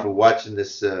everybody yeah. for watching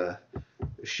this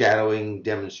shadowing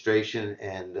demonstration,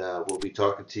 and we'll be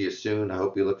talking to you soon. I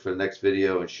hope you look for the next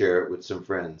video and share it with some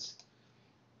friends.